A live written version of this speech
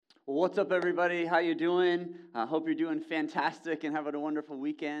Well, what's up, everybody? How you doing? I hope you're doing fantastic and having a wonderful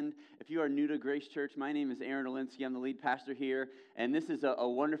weekend. If you are new to Grace Church, my name is Aaron Olinsky. I'm the lead pastor here, and this is a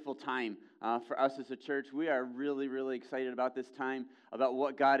wonderful time for us as a church. We are really, really excited about this time, about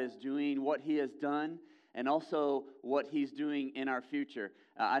what God is doing, what He has done, and also what He's doing in our future.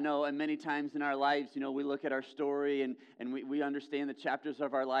 I know many times in our lives, we look at our story and we understand the chapters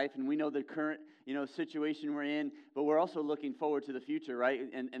of our life, and we know the current situation we're in, but we're also looking forward to the future, right?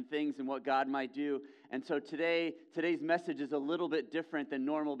 And things and what God might do. And so today's message is a little bit different than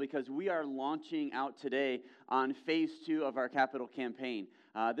normal because we are launching out today on phase 2 of our capital campaign.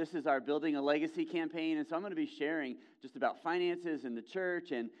 This is our Building a Legacy campaign, and so I'm going to be sharing just about finances in the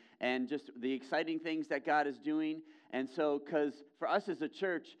church and just the exciting things that God is doing. And so, because for us as a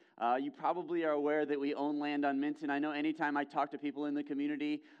church, you probably are aware that we own land on Minton. I know anytime I talk to people in the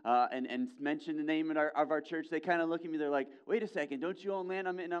community and mention the name of our church, they kind of look at me, they're like, wait a second, don't you own land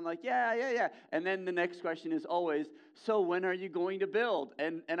on Minton? I'm like, yeah. And then the next question is always, so when are you going to build?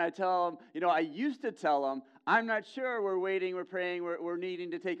 And I tell them, I used to tell them, I'm not sure, we're waiting, we're praying, we're needing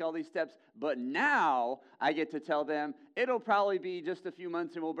to take all these steps. But now I get to tell them it'll probably be just a few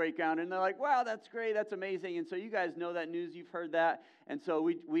months and we'll break ground. And they're like, wow, that's great, that's amazing. And so you guys know that news, you've heard that. And so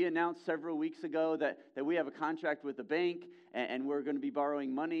we announced several weeks ago that we have a contract with the bank and we're going to be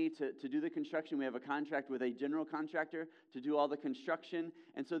borrowing money to do the construction. We have a contract with a general contractor to do all the construction.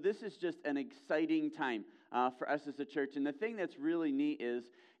 And so this is just an exciting time for us as a church. And the thing that's really neat is,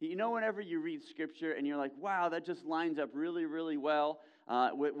 whenever you read Scripture and you're like, wow, that just lines up really, really well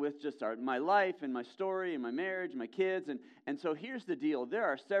with just my life and my story and my marriage and my kids. And so here's the deal. There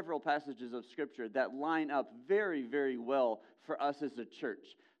are several passages of Scripture that line up very, very well for us as a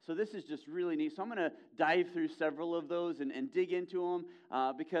church. So this is just really neat. So I'm going to dive through several of those and dig into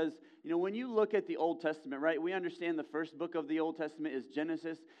them because, when you look at the Old Testament, right, we understand the first book of the Old Testament is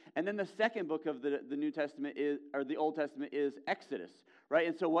Genesis, and then the second book of the New Testament or the Old Testament is Exodus, right?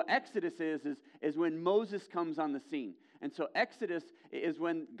 And so what Exodus is when Moses comes on the scene. And so Exodus is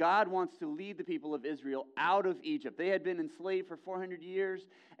when God wants to lead the people of Israel out of Egypt. They had been enslaved for 400 years,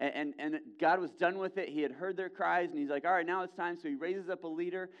 and God was done with it. He had heard their cries, and he's like, all right, now it's time. So he raises up a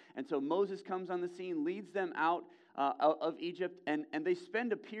leader, and so Moses comes on the scene, leads them out of Egypt, and they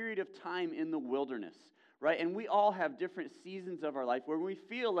spend a period of time in the wilderness, right? And we all have different seasons of our life where we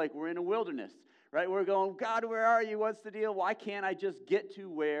feel like we're in a wilderness, right? We're going, God, where are you? What's the deal? Why can't I just get to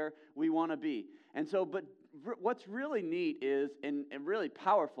where we want to be? And so, but what's really neat is, and really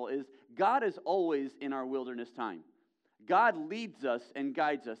powerful is, God is always in our wilderness time. God leads us and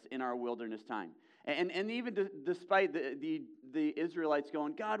guides us in our wilderness time. And even despite the Israelites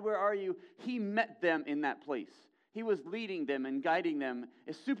going, God, where are you? He met them in that place. He was leading them and guiding them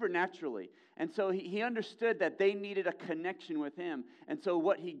supernaturally. And so he understood that they needed a connection with him. And so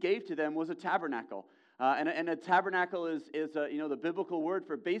what he gave to them was a tabernacle. And a tabernacle is the biblical word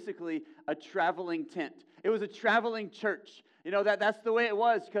for basically a traveling tent. It was a traveling church. That's the way it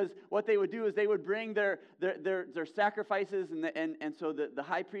was, because what they would do is they would bring their sacrifices, and so the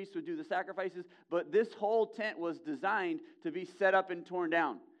high priest would do the sacrifices. But this whole tent was designed to be set up and torn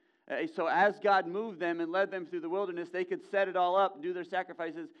down. So as God moved them and led them through the wilderness, they could set it all up, do their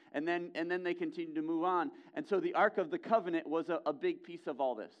sacrifices, and then they continued to move on. And so the Ark of the Covenant was a big piece of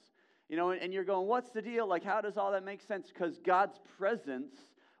all this. And you're going, what's the deal? Like, how does all that make sense? Because God's presence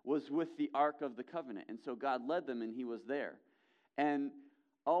was with the Ark of the Covenant. And so God led them, and he was there. And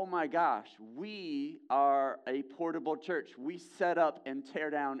oh my gosh, we are a portable church. We set up and tear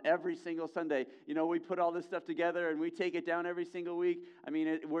down every single Sunday. We put all this stuff together and we take it down every single week. I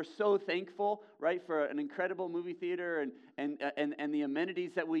mean, we're so thankful, right, for an incredible movie theater and the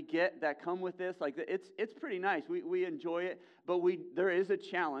amenities that we get that come with this. Like, it's pretty nice. We enjoy it, but there is a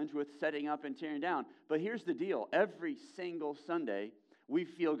challenge with setting up and tearing down. But here's the deal. Every single Sunday, we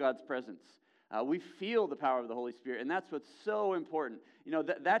feel God's presence. We feel the power of the Holy Spirit, and that's what's so important.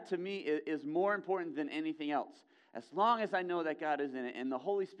 That to me is more important than anything else. As long as I know that God is in it, and the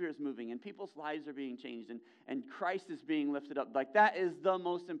Holy Spirit is moving, and people's lives are being changed, and Christ is being lifted up, like, that is the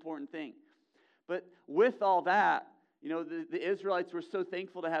most important thing. But with all that, the Israelites were so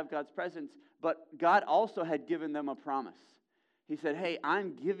thankful to have God's presence, but God also had given them a promise. He said, hey,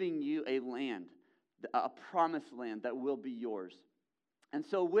 I'm giving you a land, a promised land that will be yours. And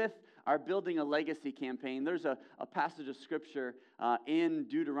so with our Building a Legacy campaign, there's a passage of Scripture in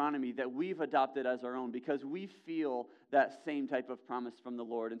Deuteronomy that we've adopted as our own because we feel that same type of promise from the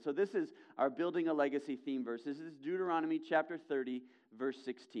Lord. And so this is our Building a Legacy theme verse. This is Deuteronomy chapter 30, verse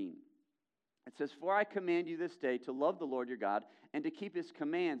 16. It says, for I command you this day to love the Lord your God and to keep his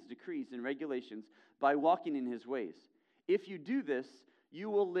commands, decrees, and regulations by walking in his ways. If you do this, you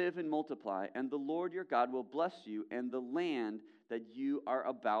will live and multiply, and the Lord your God will bless you and the land that you are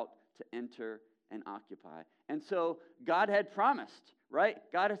about to enter and occupy. And so God had promised, right?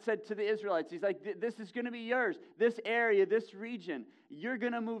 God had said to the Israelites, he's like, this is going to be yours. This area, this region, you're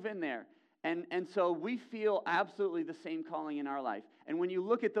going to move in there. And so we feel absolutely the same calling in our life. And when you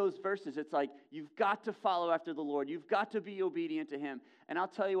look at those verses, it's like, you've got to follow after the Lord. You've got to be obedient to him. And I'll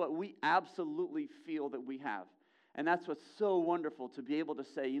tell you what, we absolutely feel that we have. And that's what's so wonderful, to be able to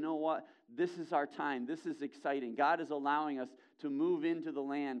say, you know what, this is our time. This is exciting. God is allowing us to move into the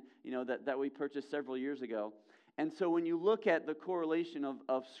land, that we purchased several years ago. And so when you look at the correlation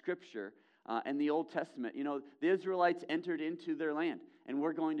of Scripture and the Old Testament, the Israelites entered into their land, and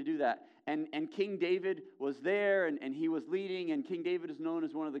we're going to do that. And King David was there, and he was leading, and King David is known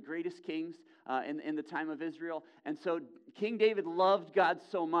as one of the greatest kings in the time of Israel. And so King David loved God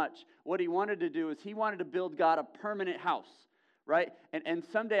so much, what he wanted to do is he wanted to build God a permanent house, right? And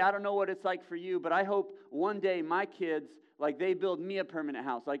someday, I don't know what it's like for you, but I hope one day my kids, like, they build me a permanent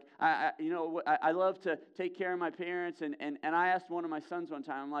house. Like, I love to take care of my parents, and I asked one of my sons one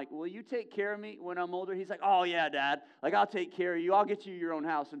time, I'm like, will you take care of me when I'm older? He's like, oh, yeah, Dad. Like, I'll take care of you. I'll get you your own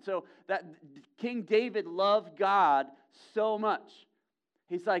house. And so that King David loved God so much.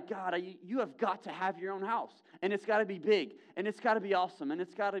 He's like, God, you have got to have your own house, and it's got to be big, and it's got to be awesome, and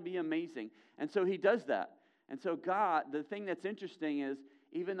it's got to be amazing. And so he does that. And so God, the thing that's interesting is,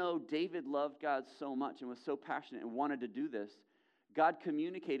 even though David loved God so much and was so passionate and wanted to do this, God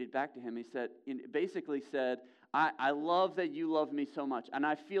communicated back to him. He basically said, I love that you love me so much, and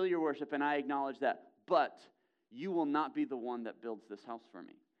I feel your worship, and I acknowledge that, but you will not be the one that builds this house for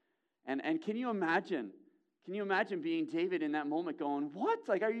me. And can you imagine? Can you imagine being David in that moment going, what?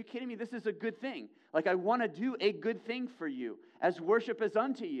 Like, are you kidding me? This is a good thing. Like, I want to do a good thing for you, as worship is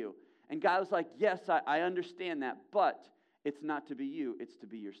unto you. And God was like, yes, I understand that, but it's not to be you, it's to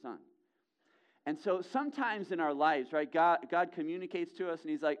be your son. And so sometimes in our lives, right, God communicates to us,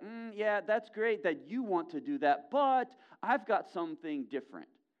 and he's like, yeah, that's great that you want to do that, but I've got something different,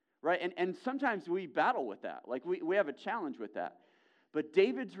 right? And sometimes we battle with that. Like, we have a challenge with that. But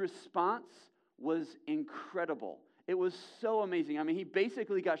David's response was incredible. It was so amazing. I mean, he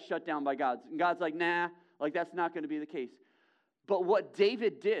basically got shut down by God. And God's like, nah, like, that's not going to be the case. But what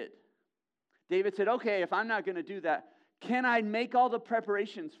David did, David said, okay, if I'm not going to do that, can I make all the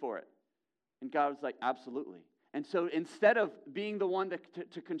preparations for it? And God was like, absolutely. And so instead of being the one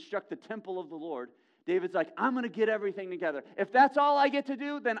to construct the temple of the Lord, David's like, I'm going to get everything together. If that's all I get to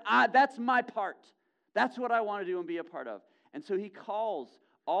do, then that's my part. That's what I want to do and be a part of. And so he calls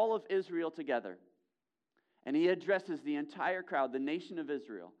all of Israel together, and he addresses the entire crowd, the nation of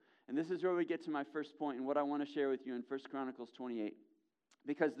Israel. And this is where we get to my first point and what I want to share with you in 1 Chronicles 28.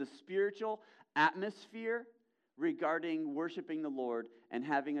 Because the spiritual atmosphere regarding worshiping the Lord and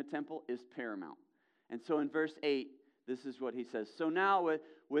having a temple is paramount. And so in verse 8, this is what he says. So now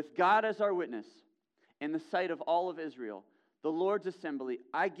with God as our witness, in the sight of all of Israel, the Lord's assembly,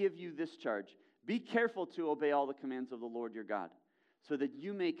 I give you this charge. Be careful to obey all the commands of the Lord your God, so that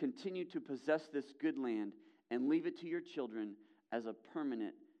you may continue to possess this good land and leave it to your children as a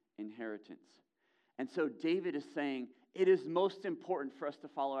permanent inheritance. And so David is saying, it is most important for us to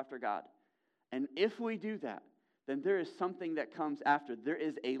follow after God. And if we do that, then there is something that comes after. There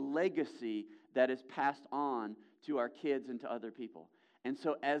is a legacy that is passed on to our kids and to other people. And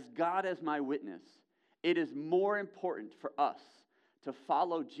so as God as my witness, it is more important for us to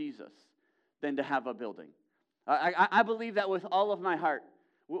follow Jesus than to have a building. I believe that with all of my heart.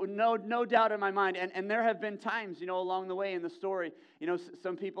 No doubt in my mind. And there have been times, along the way in the story,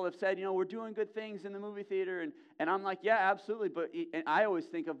 some people have said, we're doing good things in the movie theater. And I'm like, yeah, absolutely. But and I always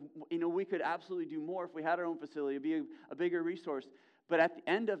think of, we could absolutely do more if we had our own facility. It'd be a bigger resource. But at the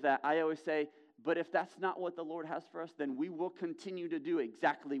end of that, I always say, but if that's not what the Lord has for us, then we will continue to do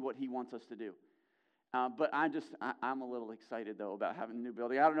exactly what he wants us to do. But I'm a little excited, though, about having a new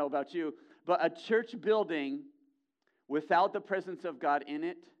building. I don't know about you, but a church building without the presence of God in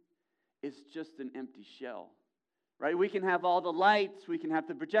it is just an empty shell, right? We can have all the lights, we can have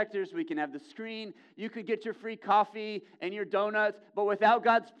the projectors, we can have the screen, you could get your free coffee and your donuts, but without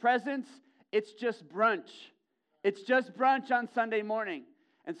God's presence, it's just brunch. It's just brunch on Sunday morning.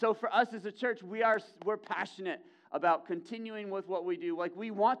 And so for us as a church, we're passionate about continuing with what we do. Like,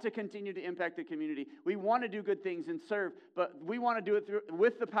 we want to continue to impact the community. We want to do good things and serve, but we want to do it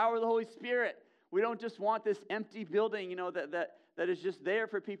with the power of the Holy Spirit. We don't just want this empty building, that is just there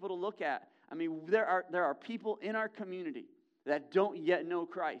for people to look at. I mean, there are people in our community that don't yet know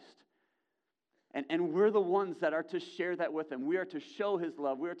Christ. And we're the ones that are to share that with them. We are to show his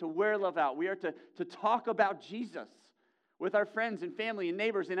love. We are to wear love out. We are to talk about Jesus with our friends and family and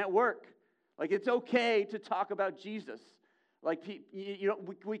neighbors and at work. Like, it's okay to talk about Jesus. Like,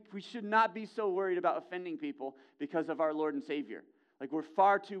 we should not be so worried about offending people because of our Lord and Savior. Like, we're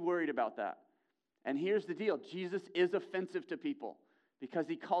far too worried about that. And here's the deal. Jesus is offensive to people because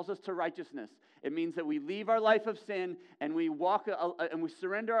he calls us to righteousness. It means that we leave our life of sin and we walk and we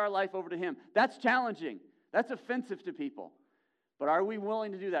surrender our life over to him. That's challenging. That's offensive to people. But are we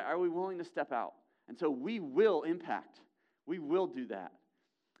willing to do that? Are we willing to step out? And so we will impact. We will do that.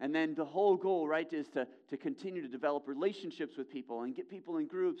 And then the whole goal, right, is to continue to develop relationships with people and get people in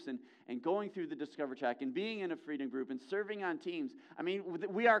groups and going through the Discover Track and being in a freedom group and serving on teams. I mean,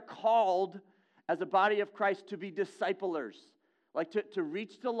 we are called as a body of Christ to be disciplers, like to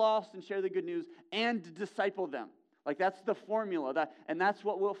reach the lost and share the good news and to disciple them. Like, that's the formula, and that's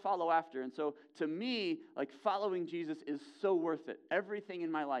what we'll follow after. And so to me, like, following Jesus is so worth it. Everything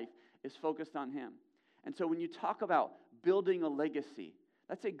in my life is focused on him. And so when you talk about building a legacy,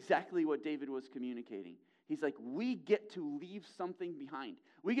 that's exactly what David was communicating. He's like, we get to leave something behind.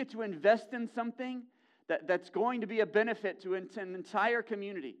 We get to invest in something that's going to be a benefit to an entire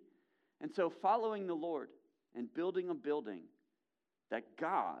community. And so following the Lord and building a building that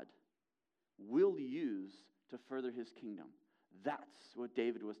God will use to further his kingdom. That's what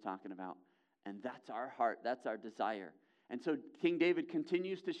David was talking about. And that's our heart. That's our desire. And so King David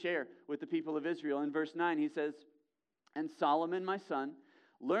continues to share with the people of Israel. In verse 9, he says, "And Solomon, my son,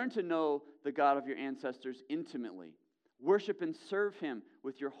 learn to know the God of your ancestors intimately. Worship and serve him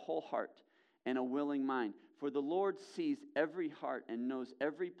with your whole heart and a willing mind. For the Lord sees every heart and knows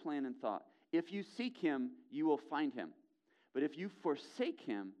every plan and thought. If you seek him, you will find him. But if you forsake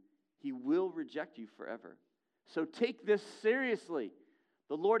him, he will reject you forever. So take this seriously.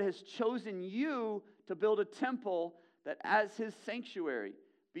 The Lord has chosen you to build a temple that as his sanctuary.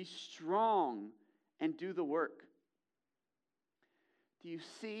 Be strong and do the work." Do you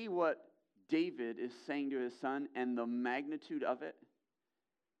see what David is saying to his son and the magnitude of it?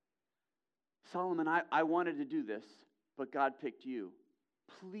 Solomon, I wanted to do this, but God picked you.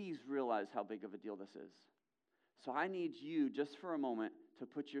 Please realize how big of a deal this is. So I need you, just for a moment, to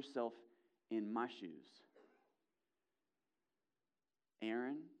put yourself in my shoes.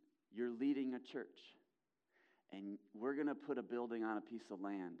 Aaron, you're leading a church, and we're going to put a building on a piece of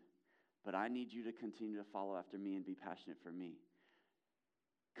land, but I need you to continue to follow after me and be passionate for me,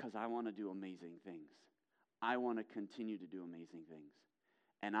 because I want to do amazing things. I want to continue to do amazing things.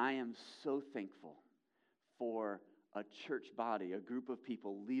 And I am so thankful for a church body, a group of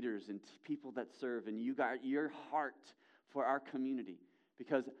people, leaders and people that serve, and you got your heart for our community.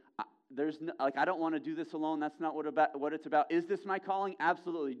 Because I don't want to do this alone. That's not what it's about. Is this my calling?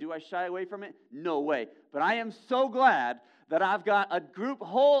 Absolutely. Do I shy away from it? No way. But I am so glad that I've got a group,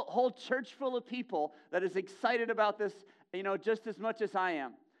 whole church full of people that is excited about this, just as much as I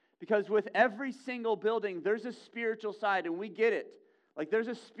am. Because with every single building, there's a spiritual side, and we get it. Like, there's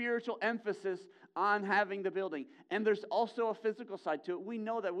a spiritual emphasis on having the building. And there's also a physical side to it. We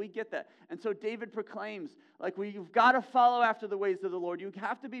know that. We get that. And so David proclaims, you've got to follow after the ways of the Lord. You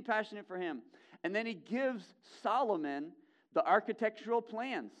have to be passionate for him. And then he gives Solomon the architectural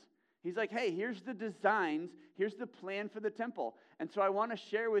plans. He's like, hey, here's the designs. Here's the plan for the temple. And so I want to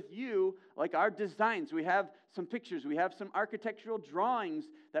share with you, our designs. We have some pictures. We have some architectural drawings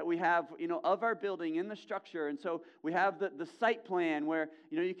that we have, of our building in the structure. And so we have the site plan where,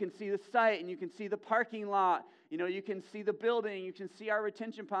 you can see the site and you can see the parking lot. You can see the building. You can see our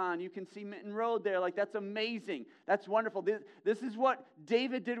retention pond. You can see Minton Road there. That's amazing. That's wonderful. This is what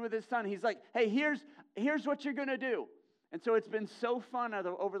David did with his son. He's like, hey, here's what you're going to do. And so it's been so fun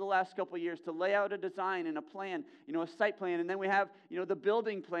over the last couple of years to lay out a design and a plan, a site plan. And then we have, the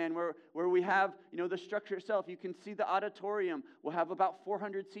building plan where we have, the structure itself. You can see the auditorium. We'll have about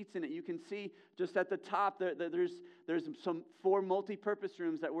 400 seats in it. You can see just at the top there's some 4 multi-purpose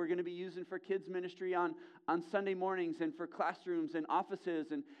rooms that we're going to be using for kids ministry on Sunday mornings and for classrooms and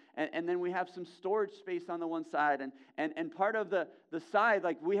offices. And then we have some storage space on the one side. And part of the side,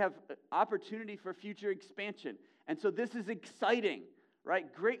 we have opportunity for future expansion. And so this is exciting,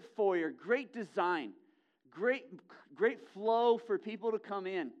 right? Great foyer, great design, great flow for people to come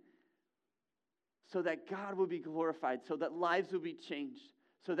in so that God will be glorified, so that lives will be changed,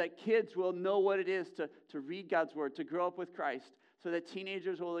 so that kids will know what it is to read God's word, to grow up with Christ, so that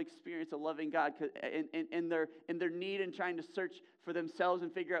teenagers will experience a loving God in their need and trying to search for themselves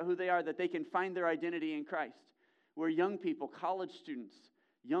and figure out who they are, that they can find their identity in Christ. Where young people, college students,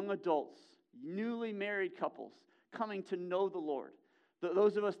 young adults, newly married couples, coming to know the Lord,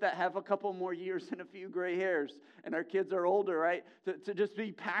 Those of us that have a couple more years and a few gray hairs and our kids are older, right? To just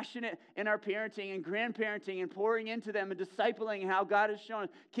be passionate in our parenting and grandparenting and pouring into them and discipling how God has shown us.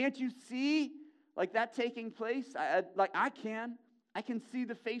 Can't you see like that taking place? I can see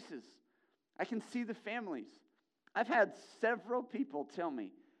the faces. I can see the families. I've had several people tell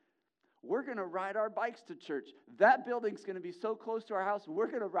me, we're going to ride our bikes to church. That building's going to be so close to our house. We're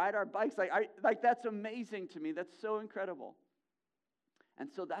going to ride our bikes. That's amazing to me. That's so incredible. And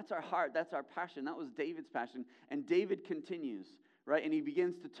so that's our heart. That's our passion. That was David's passion. And David continues, right? And he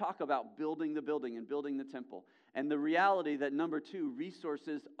begins to talk about building the building and building the temple. And the reality that, number 2,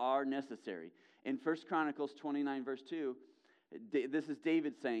 resources are necessary. In 1 Chronicles 29, verse 2, this is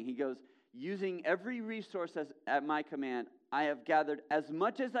David saying, he goes, using every resource at my command, I have gathered as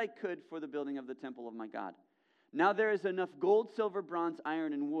much as I could for the building of the temple of my God. Now there is enough gold, silver, bronze,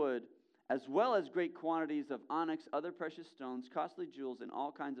 iron, and wood, as well as great quantities of onyx, other precious stones, costly jewels, and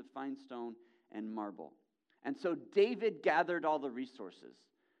all kinds of fine stone and marble. And so David gathered all the resources,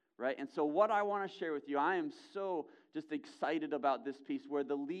 right? And so what I want to share with you, I am so just excited about this piece where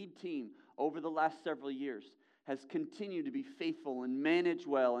the lead team over the last several years has continued to be faithful and manage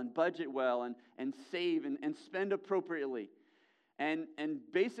well and budget well and save and spend appropriately. And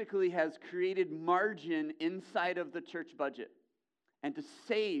basically has created margin inside of the church budget and to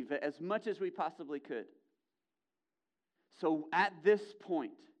save as much as we possibly could. So at this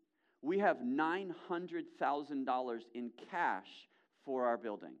point, we have $900,000 in cash for our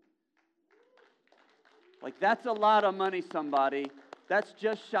building. Like, that's a lot of money, somebody. That's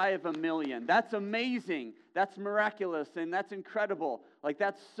just shy of $1 million. That's amazing. That's miraculous, and that's incredible. Like,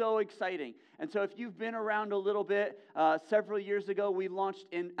 that's so exciting. And so if you've been around a little bit, several years ago, we launched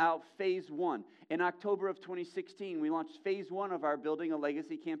out Phase 1. In October of 2016, we launched Phase 1 of our Building a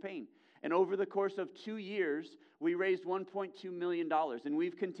Legacy campaign. And over the course of 2 years, we raised $1.2 million, and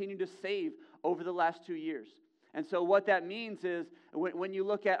we've continued to save over the last 2 years. And so what that means is when you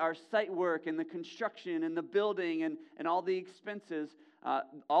look at our site work and the construction and the building and all the expenses,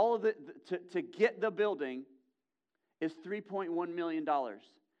 all of it to get the building is $3.1 million.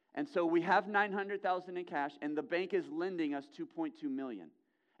 And so we have $900,000 in cash, and the bank is lending us $2.2 million.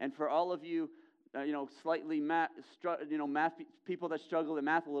 And for all of you, slightly math people that struggle at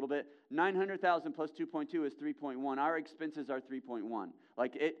math a little bit, 900,000 plus 2.2 is 3.1. Our expenses are 3.1.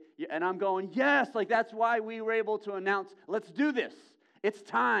 And I'm going, yes, like that's why we were able to announce, let's do this. It's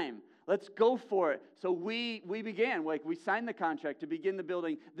time. Let's go for it. So we began, we signed the contract to begin the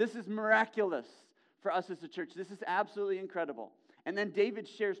building. This is miraculous for us as a church. This is absolutely incredible. And then David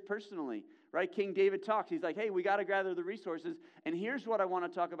shares personally, right? King David talks. He's like, hey, we got to gather the resources. And here's what I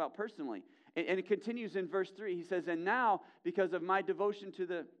want to talk about personally. And it continues in verse 3. He says, and now, because of my devotion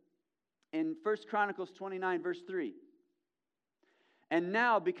in 1 Chronicles 29, verse 3. And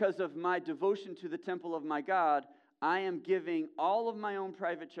now, because of my devotion to the temple of my God, I am giving all of my own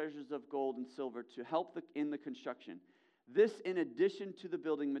private treasures of gold and silver to help in the construction. This in addition to the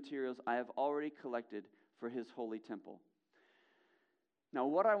building materials I have already collected for his holy temple. Now,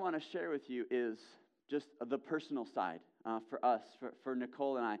 what I want to share with you is just the personal side for us, for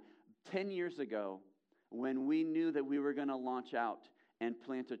Nicole and I. 10 years ago, when we knew that we were going to launch out and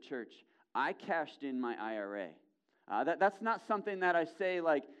plant a church, I cashed in my IRA. That's not something that I say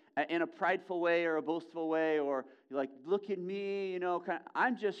like in a prideful way or a boastful way or like, look at me,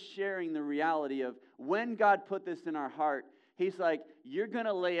 I'm just sharing the reality of when God put this in our heart, he's like, you're going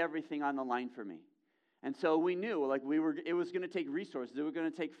to lay everything on the line for me. And so we knew, it was going to take resources. It was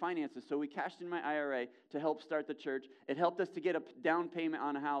going to take finances. So we cashed in my IRA to help start the church. It helped us to get a down payment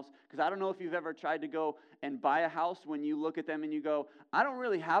on a house. Because I don't know if you've ever tried to go and buy a house when you look at them and you go, I don't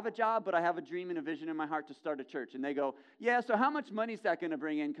really have a job, but I have a dream and a vision in my heart to start a church. And they go, yeah, so how much money is that going to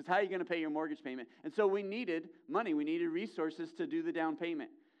bring in? Because how are you going to pay your mortgage payment? And so we needed money. We needed resources to do the down payment.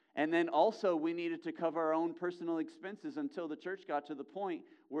 And then also we needed to cover our own personal expenses until the church got to the point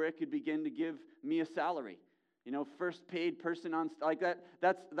where it could begin to give me a salary. First paid person on, like that,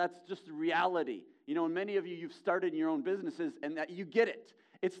 that's just reality. And many of you, you've started your own businesses and that you get it.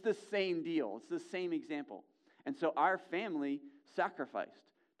 It's the same deal. It's the same example. And so our family sacrificed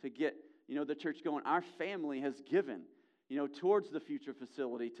to get, the church going. Our family has given, towards the future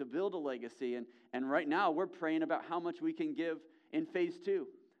facility to build a legacy. And right now we're praying about how much we can give in phase 2.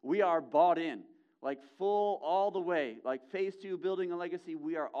 We are bought in, like full all the way. Like phase 2, building a legacy,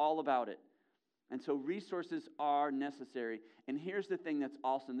 we are all about it. And so resources are necessary. And here's the thing that's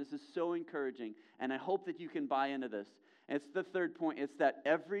awesome. This is so encouraging, and I hope that you can buy into this. And it's the third point. It's that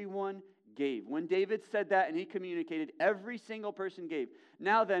everyone gave. When David said that and he communicated, every single person gave.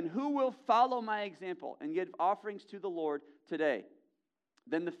 Now then, who will follow my example and give offerings to the Lord today?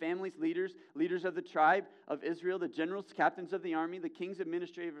 Then the families, leaders of the tribe of Israel, the generals, captains of the army, the king's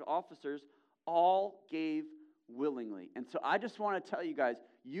administrative officers, all gave willingly. And so I just want to tell you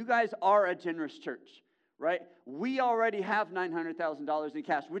guys are a generous church, right? We already have $900,000 in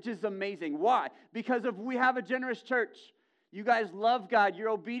cash, which is amazing. Why? Because we have a generous church. You guys love God. You're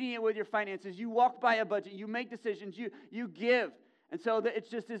obedient with your finances. You walk by a budget. You make decisions. You give. And so it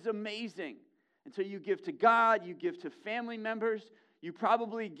just is amazing. And so you give to God. You give to family members. You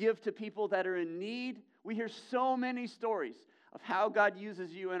probably give to people that are in need. We hear so many stories of how God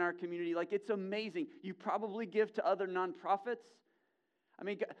uses you in our community. Like, it's amazing. You probably give to other nonprofits. I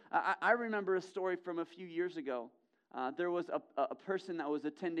mean, I remember a story from a few years ago. There was a person that was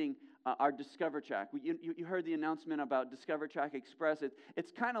attending our Discover Track. You heard the announcement about Discover Track Express.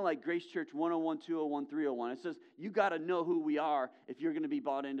 It's kind of like Grace Church 101, 201, 301. It says you got to know who we are if you're going to be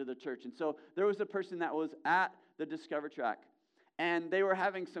bought into the church. And so there was a person that was at the Discover Track. And they were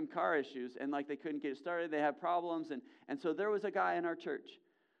having some car issues, and like they couldn't get it started. They had problems, and so there was a guy in our church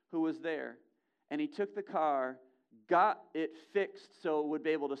who was there, and he took the car, got it fixed so it would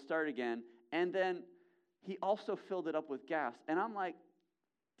be able to start again, and then he also filled it up with gas. And I'm like,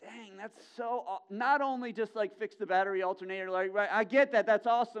 dang, that's so, not only just like fix the battery alternator, like, right, I get that, that's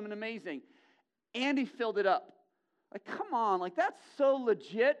awesome and amazing, and he filled it up. Like, come on, like, that's so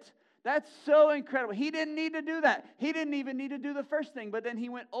legit. That's so incredible. He didn't need to do that. He didn't even need to do the first thing, but then he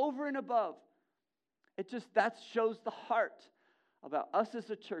went over and above. That shows the heart about us as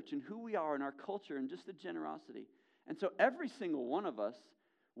a church and who we are and our culture and just the generosity. And so every single one of us,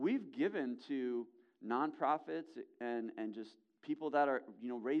 we've given to nonprofits and just people that are,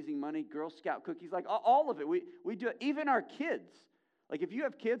 raising money, Girl Scout cookies, like all of it. We do it. Even our kids. Like, if you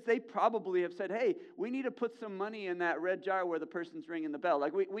have kids, they probably have said, hey, we need to put some money in that red jar where the person's ringing the bell.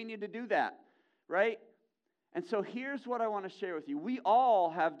 Like, we need to do that, right? And so here's what I want to share with you. We all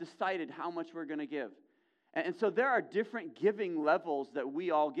have decided how much we're going to give. And so there are different giving levels that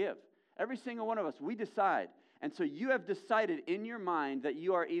we all give. Every single one of us, we decide. And so you have decided in your mind that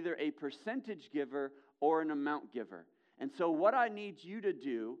you are either a percentage giver or an amount giver. And so what I need you to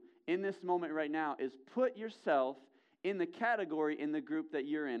do in this moment right now is put yourself in the category, in the group that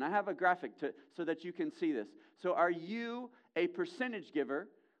you're in. I have a graphic so that you can see this. So are you a percentage giver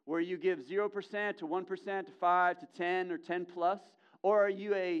where you give 0% to 1% to 5 to 10 or 10 plus? Or are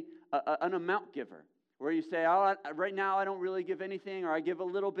you an amount giver where you say, oh, right now I don't really give anything, or I give a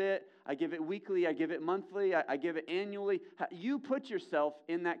little bit, I give it weekly, I give it monthly, I give it annually? You put yourself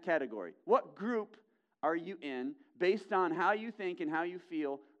in that category. What group are you in based on how you think and how you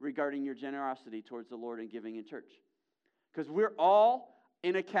feel regarding your generosity towards the Lord and giving in church? Because we're all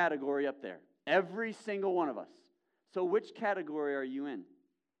in a category up there. Every single one of us. So which category are you in?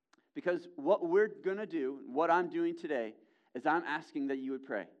 Because what we're going to do, what I'm doing today, is I'm asking that you would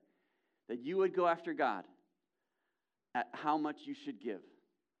pray. That you would go after God at how much you should give.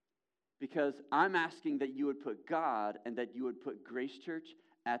 Because I'm asking that you would put God and that you would put Grace Church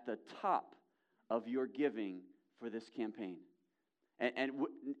at the top of your giving for this campaign.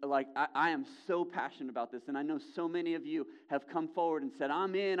 I am so passionate about this, and I know so many of you have come forward and said,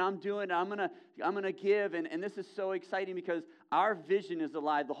 I'm in, I'm doing it, I'm gonna give, and this is so exciting because our vision is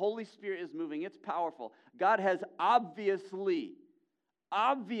alive. The Holy Spirit is moving. It's powerful. God has obviously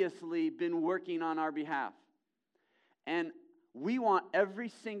been working on our behalf, and we want every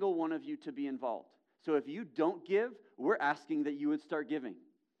single one of you to be involved. So if you don't give, we're asking that you would start giving.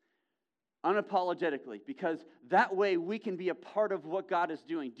 Unapologetically, because that way we can be a part of what God is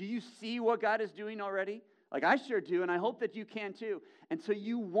doing. Do you see what God is doing already? Like, I sure do, and I hope that you can too. And so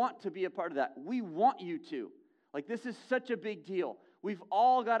you want to be a part of that. We want you to. Like, this is such a big deal. We've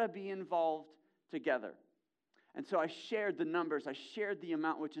all got to be involved together. And so I shared the numbers. I shared the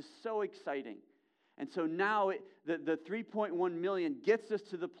amount, which is so exciting. And so now the $3.1 million gets us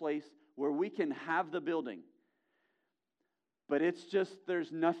to the place where we can have the building. But it's just,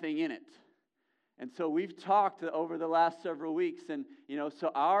 there's nothing in it. And so we've talked over the last several weeks, and so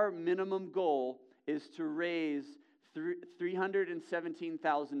our minimum goal is to raise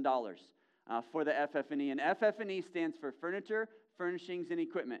 $317,000 for the FF&E. And FF&E stands for Furniture, Furnishings, and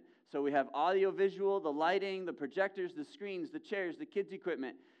Equipment. So we have audio visual, the lighting, the projectors, the screens, the chairs, the kids'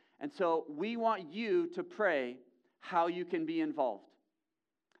 equipment. And so we want you to pray how you can be involved.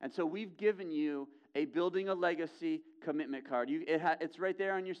 And so we've given you a Building a Legacy commitment card. It's right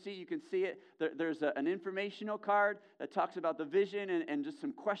there on your seat. You can see it. There's an informational card that talks about the vision and just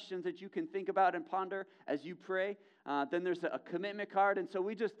some questions that you can think about and ponder as you pray. Then there's a commitment card. And so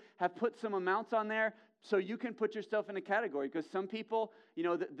we just have put some amounts on there so you can put yourself in a category, because some people,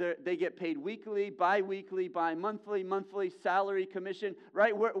 they get paid weekly, bi-weekly, bi-monthly, monthly, salary, commission,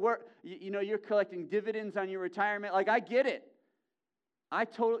 right? You're collecting dividends on your retirement. Like, I get it.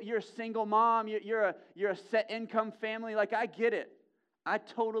 You're a single mom. You're a set income family. Like, I get it. I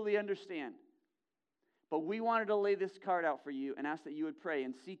totally understand. But we wanted to lay this card out for you and ask that you would pray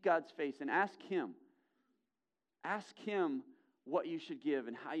and seek God's face and ask Him. Ask Him what you should give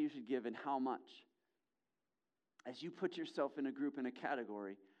and how you should give and how much, as you put yourself in a group, in a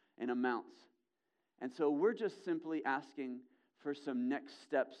category, in amounts. And so we're just simply asking for some next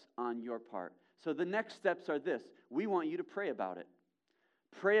steps on your part. So the next steps are this. We want you to pray about it.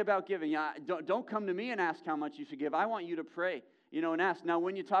 Pray about giving. Don't come to me and ask how much you should give. I want you to pray, and ask. Now,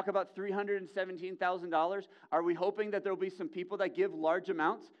 when you talk about $317,000, are we hoping that there will be some people that give large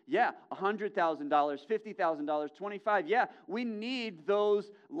amounts? Yeah, $100,000, $50,000, $25,000. Yeah, we need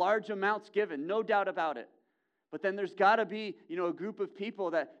those large amounts given, no doubt about it. But then there's got to be, a group of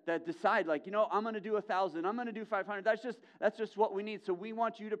people that decide, like, I'm going to do 1,000, I'm going to do 500. That's just what we need. So we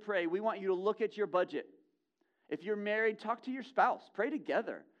want you to pray. We want you to look at your budget. If you're married, talk to your spouse. Pray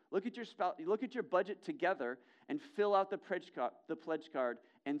together. Look at your spouse. Look at your budget together and fill out the pledge card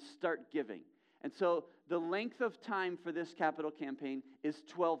and start giving. And so the length of time for this capital campaign is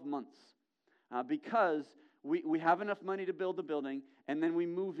 12 months because we have enough money to build the building, and then we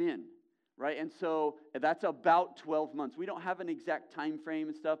move in. Right? And so that's about 12 months. We don't have an exact time frame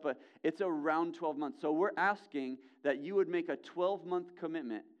and stuff, but it's around 12 months. So we're asking that you would make a 12-month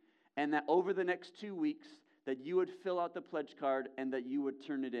commitment, and that over the next 2 weeks that you would fill out the pledge card and that you would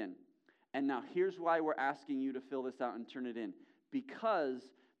turn it in. And now here's why we're asking you to fill this out and turn it in. Because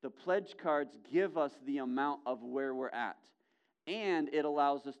the pledge cards give us the amount of where we're at. And it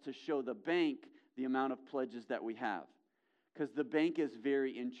allows us to show the bank the amount of pledges that we have. Because the bank is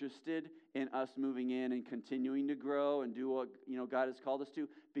very interested in us moving in and continuing to grow and do what God has called us to,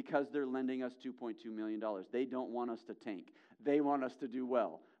 because they're lending us $2.2 million. They don't want us to tank. They want us to do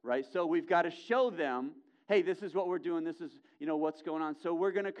well, right? So we've got to show them, hey, this is what we're doing. This is what's going on. So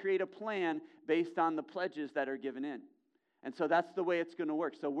we're going to create a plan based on the pledges that are given in. And so that's the way it's going to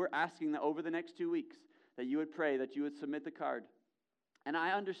work. So we're asking that over the next 2 weeks that you would pray, that you would submit the card. And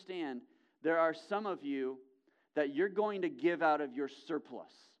I understand there are some of you that you're going to give out of your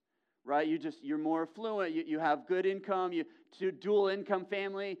surplus, right? You're more affluent. You have good income. Dual income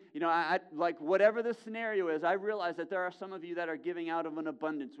family. I like whatever the scenario is. I realize that there are some of you that are giving out of an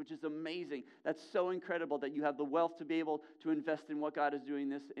abundance, which is amazing. That's so incredible that you have the wealth to be able to invest in what God is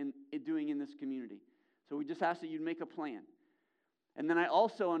doing in this community. So we just ask that you'd make a plan. And then I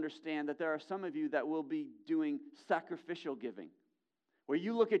also understand that there are some of you that will be doing sacrificial giving, where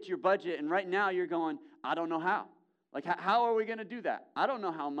you look at your budget and right now you're going, I don't know how. Like, how are we going to do that? I don't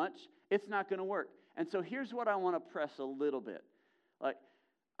know how much. It's not going to work. And so here's what I want to press a little bit. Like,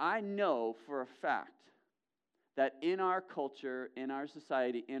 I know for a fact that in our culture, in our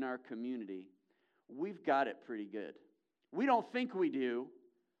society, in our community, we've got it pretty good. We don't think we do,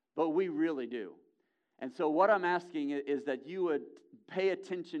 but we really do. And so what I'm asking is that you would pay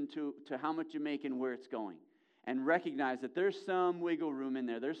attention to how much you make and where it's going, and recognize that there's some wiggle room in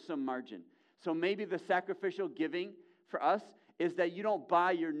there. There's some margin. So maybe the sacrificial giving for us is that you don't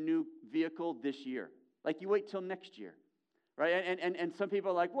buy your new vehicle this year. Like, you wait till next year, right? And some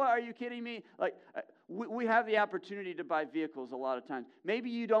people are like, what, are you kidding me? Like, we have the opportunity to buy vehicles a lot of times. Maybe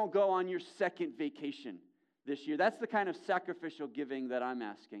you don't go on your second vacation this year. That's the kind of sacrificial giving that I'm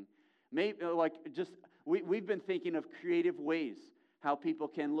asking. Maybe, we've been thinking of creative ways how people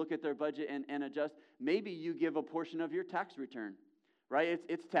can look at their budget and adjust. Maybe you give a portion of your tax return, right?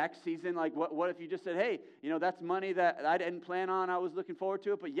 It's tax season. Like, what if you just said, hey, that's money that I didn't plan on. I was looking forward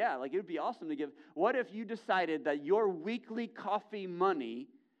to it. But yeah, like, it would be awesome to give. What if you decided that your weekly coffee money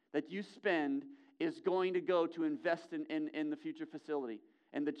that you spend is going to go to invest in the future facility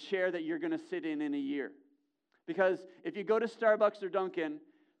and the chair that you're going to sit in a year? Because if you go to Starbucks or Dunkin'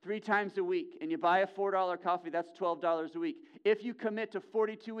 3 times a week and you buy a $4 coffee, that's $12 a week. If you commit to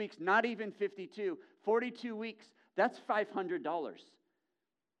 42 weeks, not even 52, 42 weeks, that's $500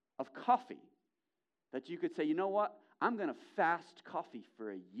 of coffee that you could say, you know what? I'm going to fast coffee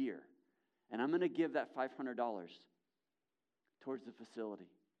for a year, and I'm going to give that $500 towards the facility.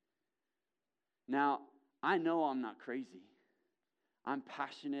 Now, I know I'm not crazy. I'm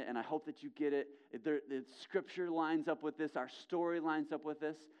passionate, and I hope that you get it. The scripture lines up with this. Our story lines up with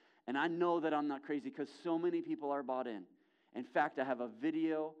this. And I know that I'm not crazy because so many people are bought in. In fact, I have a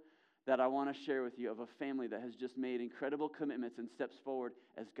video that I want to share with you of a family that has just made incredible commitments and steps forward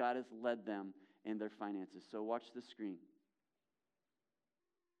as God has led them in their finances. So watch the screen.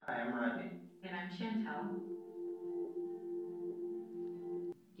 Hi, I'm Rodney. And I'm Chantel.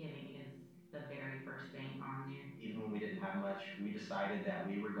 Giving is the very first thing on there. Even when we didn't have much, we decided that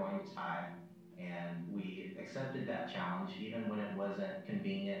we were going to tithe, and we accepted that challenge even when it wasn't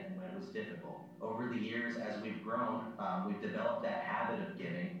convenient and when it was difficult. Over the years, as we've grown, we've developed that habit of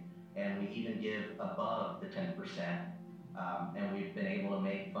giving, and we even give above the 10%. And we've been able to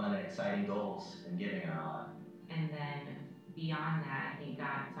make fun and exciting goals in giving in our life. And then beyond that, I think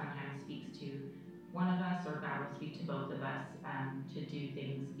God sometimes speaks to one of us, or God will speak to both of us to do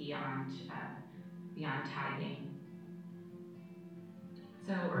things beyond tithing.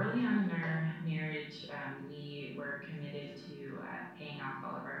 So early on in our marriage, we were committed to paying off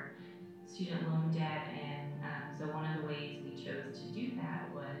all of our student loan debt, and so one of the ways we chose to do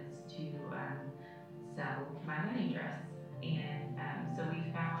that was to sell my wedding dress. And so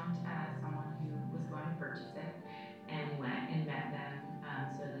we found someone who was going to purchase it, and we went and met them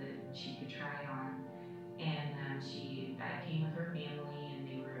so that she could try it on. And she came with her family,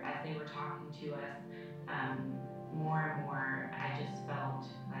 and as they were talking to us, more and more, I just felt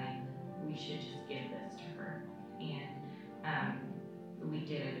like we should just give this to her. And we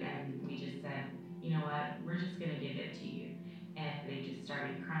did, and we just said, you know what, we're just going to give it to you. And they just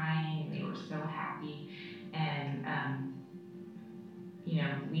started crying, and they were so happy. And,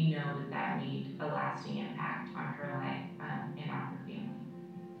 we know that that made a lasting impact on her life and on her family.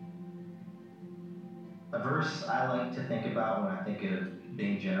 A verse I like to think about when I think of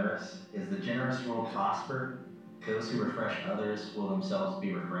being generous is the generous will prosper. Those who refresh others will themselves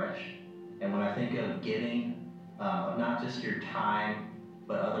be refreshed. And when I think of giving, of not just your time,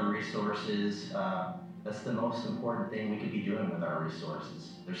 but other resources, that's the most important thing we could be doing with our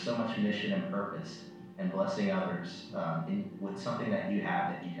resources. There's so much mission and purpose and blessing others with something that you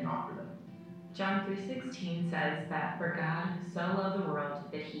have that you can offer them. John 3:16 says that for God so loved the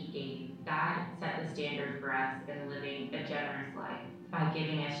world that he gave. God set the standard for us in living a generous life by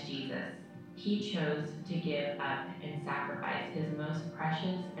giving us Jesus. He chose to give up and sacrifice his most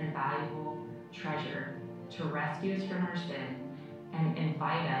precious and valuable treasure to rescue us from our sin and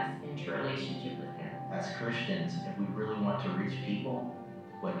invite us into relationship with him. As Christians, if we really want to reach people,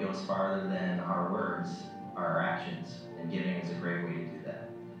 what goes farther than our words are our actions, and giving is a great way to do that.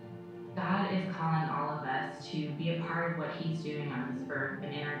 God is calling all of us to be a part of what he's doing on this earth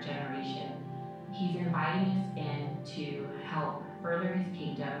and in our generation. He's inviting us in to help further his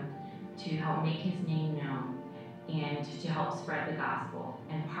kingdom, to help make his name known, and to help spread the gospel.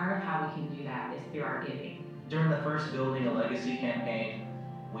 And part of how we can do that is through our giving. During the first Building a Legacy campaign,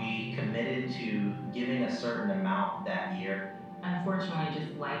 we committed to giving a certain amount that year. Unfortunately,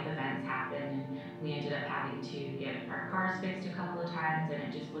 just life events happened, and we ended up having to get our cars fixed a couple of times, and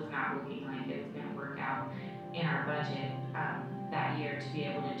it just was not looking like it was going to work out in our budget that year to be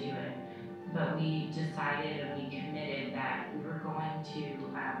able to do it. But we decided and we committed that we were going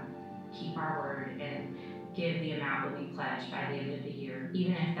to keep our word and give the amount that we pledged by the end of the year,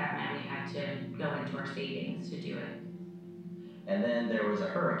 even if that meant we had to go into our savings to do it. And then there was a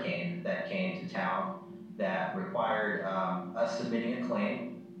hurricane that came to town that required us submitting a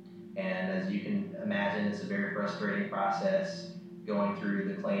claim. And as you can imagine, it's a very frustrating process going through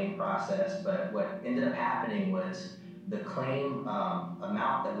the claim process. But what ended up happening was the claim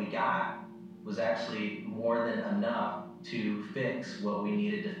amount that we got was actually more than enough to fix what we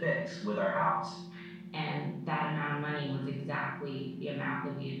needed to fix with our house. And that amount of money was exactly the amount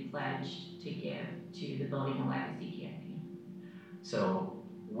that we had pledged to give to the Building a Legacy campaign. So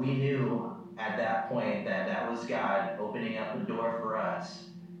we knew at that point that that was God opening up a door for us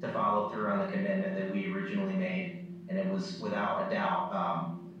to follow through on the commitment that we originally made. And it was without a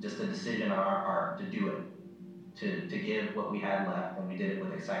doubt just a decision on our part to do it, to give what we had left, and we did it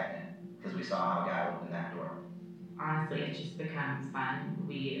with excitement because we saw how God opened that door. Honestly, it just becomes fun.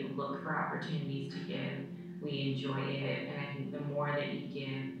 We look for opportunities to give. We enjoy it, and I think the more that you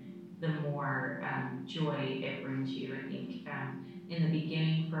give, the more joy it brings you. I think in the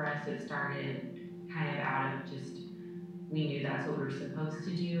beginning for us, it started kind of out of just, we knew that's what we were supposed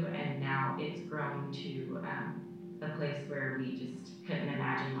to do, and now it's grown to a place where we just couldn't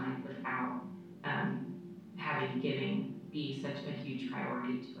imagine life without having giving be such a huge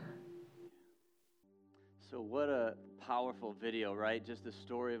priority to us. So, what a powerful video, right? Just the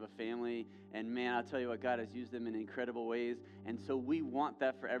story of a family. And man, I'll tell you what, God has used them in incredible ways. And so, we want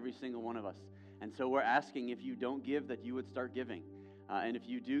that for every single one of us. And so, we're asking if you don't give, that you would start giving. And if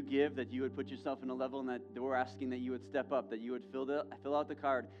you do give, that you would put yourself in a level, and that we're asking that you would step up, that you would fill out the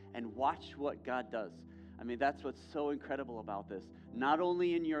card and watch what God does. I mean, that's what's so incredible about this. Not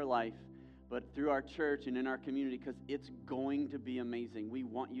only in your life, but through our church and in our community, because it's going to be amazing. We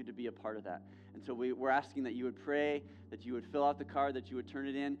want you to be a part of that. And so we're asking that you would pray, that you would fill out the card, that you would turn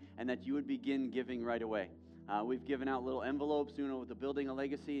it in, and that you would begin giving right away. We've given out little envelopes, with the Building a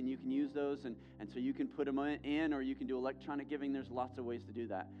Legacy, and you can use those, and so you can put them in, or you can do electronic giving. There's lots of ways to do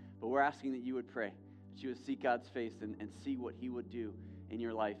that. But we're asking that you would pray, that you would seek God's face and see what he would do in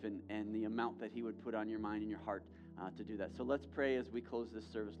your life and the amount that he would put on your mind and your heart to do that. So let's pray as we close this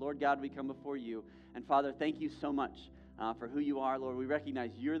service. Lord God, we come before you. And Father, thank you so much for who you are. Lord, we recognize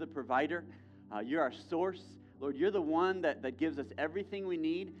you're the provider. You're our source. Lord, you're the one that gives us everything we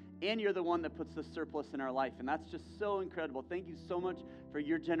need, and you're the one that puts the surplus in our life. And that's just so incredible. Thank you so much for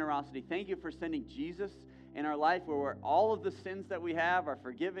your generosity. Thank you for sending Jesus in our life where all of the sins that we have are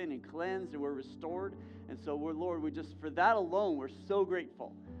forgiven and cleansed and we're restored. And so, Lord, for that alone, we're so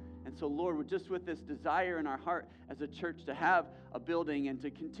grateful. And so, Lord, we're just with this desire in our heart as a church to have a building and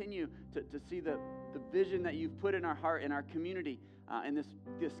to continue to see the vision that you've put in our heart, in our community, in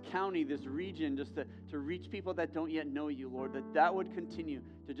this county, this region, just to reach people that don't yet know you, Lord, that would continue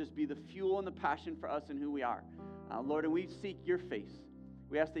to just be the fuel and the passion for us and who we are. Lord, and we seek your face.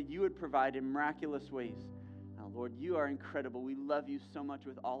 We ask that you would provide in miraculous ways. Lord, you are incredible. We love you so much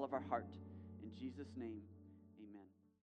with all of our heart. In Jesus' name.